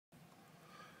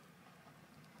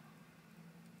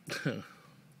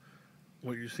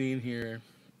What you're seeing here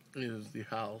is the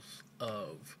house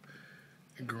of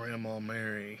Grandma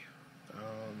Mary.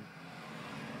 Um,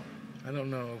 I don't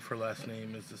know if her last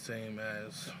name is the same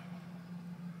as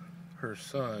her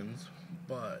son's,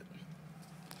 but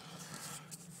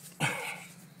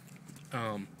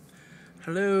um,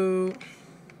 hello.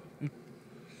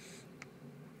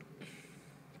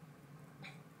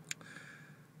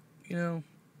 You know,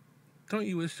 don't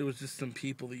you wish there was just some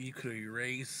people that you could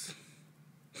erase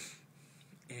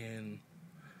and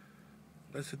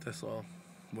that's all?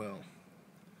 Well,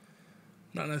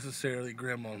 not necessarily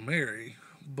Grandma Mary,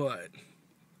 but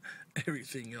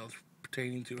everything else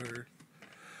pertaining to her.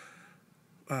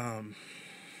 Um,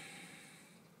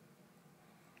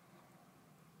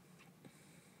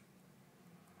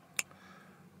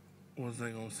 what was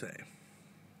I gonna say?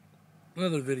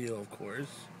 Another video, of course.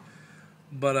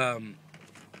 But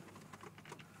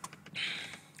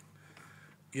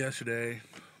yesterday,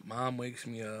 Mom wakes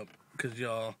me up because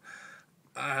y'all,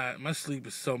 my sleep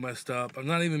is so messed up. I'm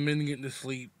not even been getting to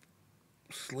sleep.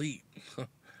 Sleep.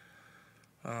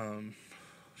 um,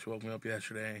 she woke me up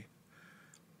yesterday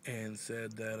and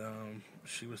said that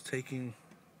she was taking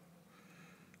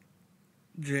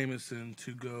Jameson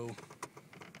to go.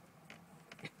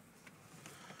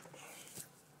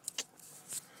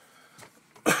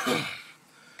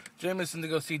 Jameson to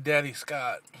go see Daddy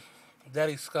Scott.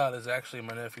 Daddy Scott is actually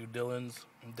my nephew Dylan's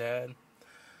dad.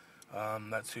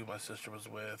 That's who my sister was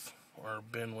with, or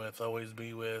been with, always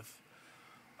be with.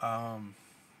 And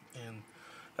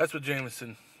that's what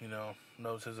Jameson,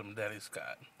 knows his Daddy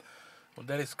Scott. Well,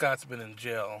 Daddy Scott's been in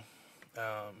jail.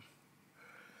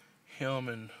 Him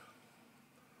and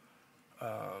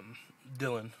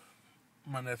Dylan,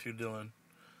 my nephew Dylan,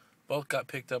 both got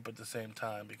picked up at the same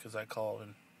time because I called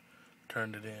and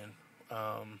turned it in.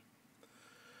 Of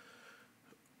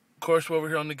course, we're over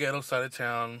here on the ghetto side of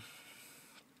town,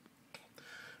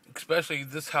 especially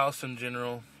this house in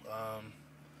general.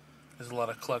 There's a lot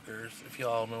of cluckers. If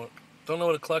y'all don't know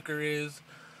what a clucker is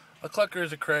a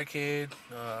crackhead,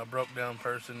 a broke down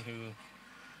person who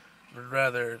would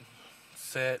rather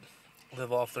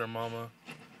live off their mama,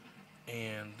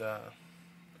 and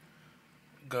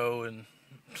go and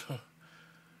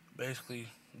basically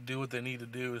do what they need to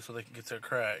do so they can get their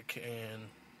crack. And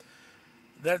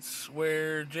that's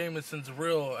where Jameson's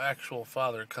real actual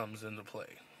father comes into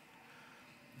play.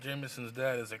 Jameson's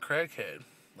dad is a crackhead.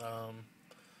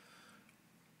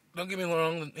 Don't get me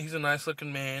wrong, he's a nice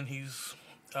looking man. He's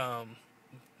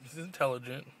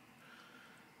intelligent,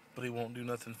 but he won't do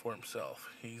nothing for himself.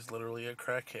 He's literally a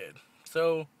crackhead.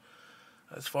 So,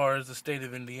 as far as the state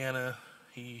of Indiana,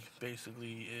 he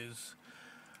basically is,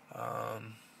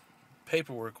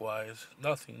 paperwork wise,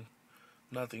 nothing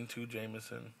to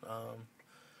Jameson,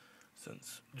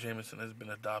 since Jameson has been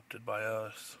adopted by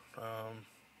us.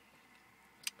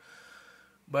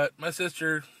 But my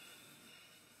sister,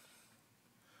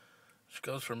 she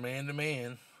goes from man to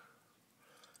man.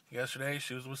 Yesterday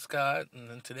she was with Scott, and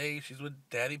then today she's with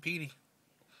Daddy Petey.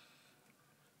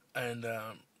 And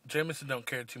Jameson don't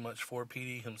care too much for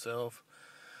Petey himself,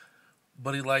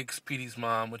 but he likes Petey's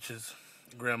mom, which is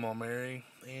Grandma Mary,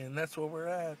 and that's where we're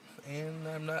at. And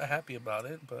I'm not happy about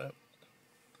it, but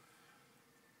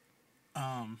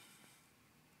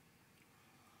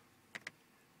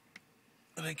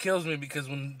and it kills me because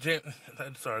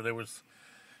there was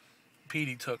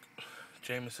Petey took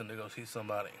Jameson to go see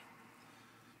somebody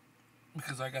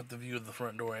because I got the view of the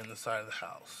front door and the side of the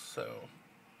house. So,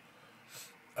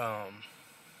 I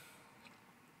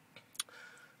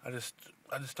just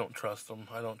don't trust them.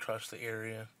 I don't trust the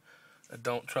area. I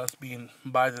don't trust being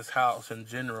by this house in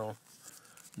general,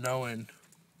 knowing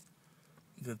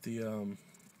that the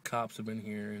cops have been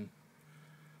here and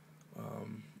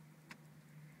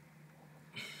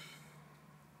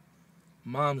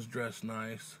Mom's dressed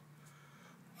nice.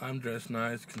 I'm dressed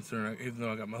nice, considering even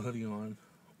though I got my hoodie on,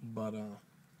 but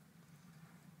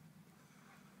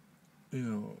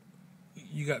you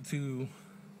got two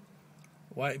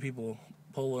white people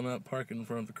pulling up, parking in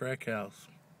front of the crack house.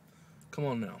 Come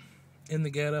on now, in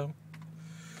the ghetto.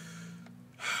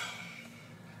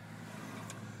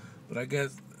 But I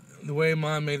guess the way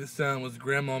Mom made it sound was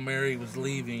Grandma Mary was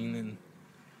leaving, and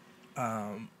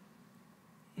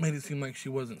made it seem like she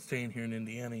wasn't staying here in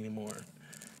Indiana anymore.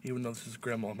 Even though this is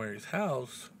Grandma Mary's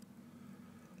house,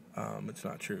 it's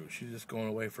not true. She's just going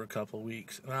away for a couple of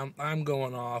weeks. And I'm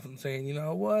going off and saying, you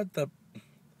know what,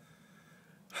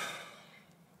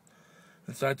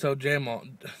 and so I told I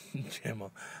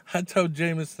told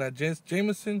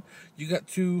Jameson, you got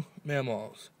two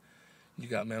mammals. You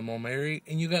got Mamaw Mary,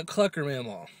 and you got Clucker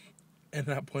Mamaw. And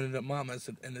I pointed at Mom. I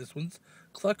said, and this one's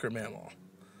Clucker Mammal.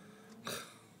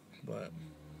 But,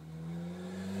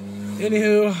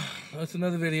 anywho, that's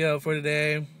another video for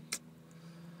today.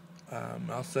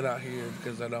 I'll sit out here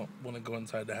because I don't want to go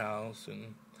inside the house,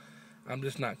 and I'm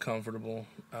just not comfortable.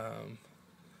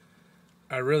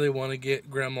 I really want to get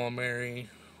Grandma Mary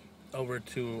over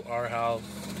to our house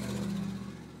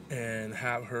and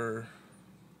have her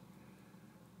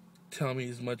tell me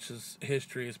as much as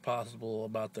history as possible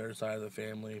about their side of the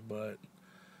family, but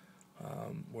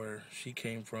where she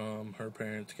came from, her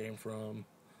parents came from,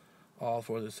 all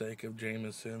for the sake of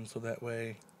Jameson, so that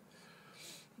way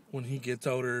when he gets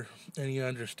older and he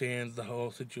understands the whole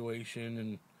situation,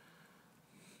 and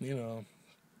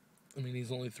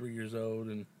he's only 3 years old,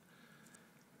 and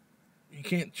you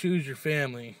can't choose your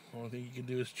family. The only thing you can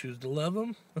do is choose to love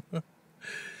them.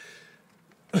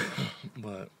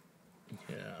 But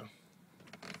yeah,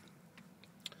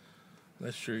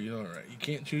 that's true. Right. You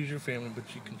can't choose your family,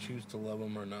 but you can choose to love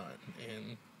them or not.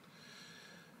 And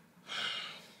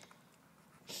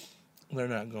they're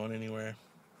not going anywhere.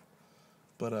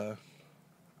 But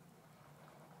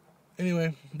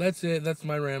anyway, that's it. That's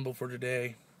my ramble for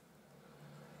today.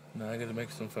 Now I got to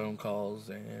make some phone calls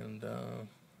and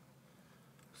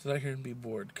sit out here and be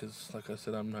bored, because, like I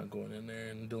said, I'm not going in there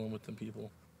and dealing with them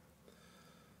people.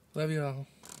 Love y'all.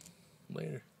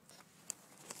 Later.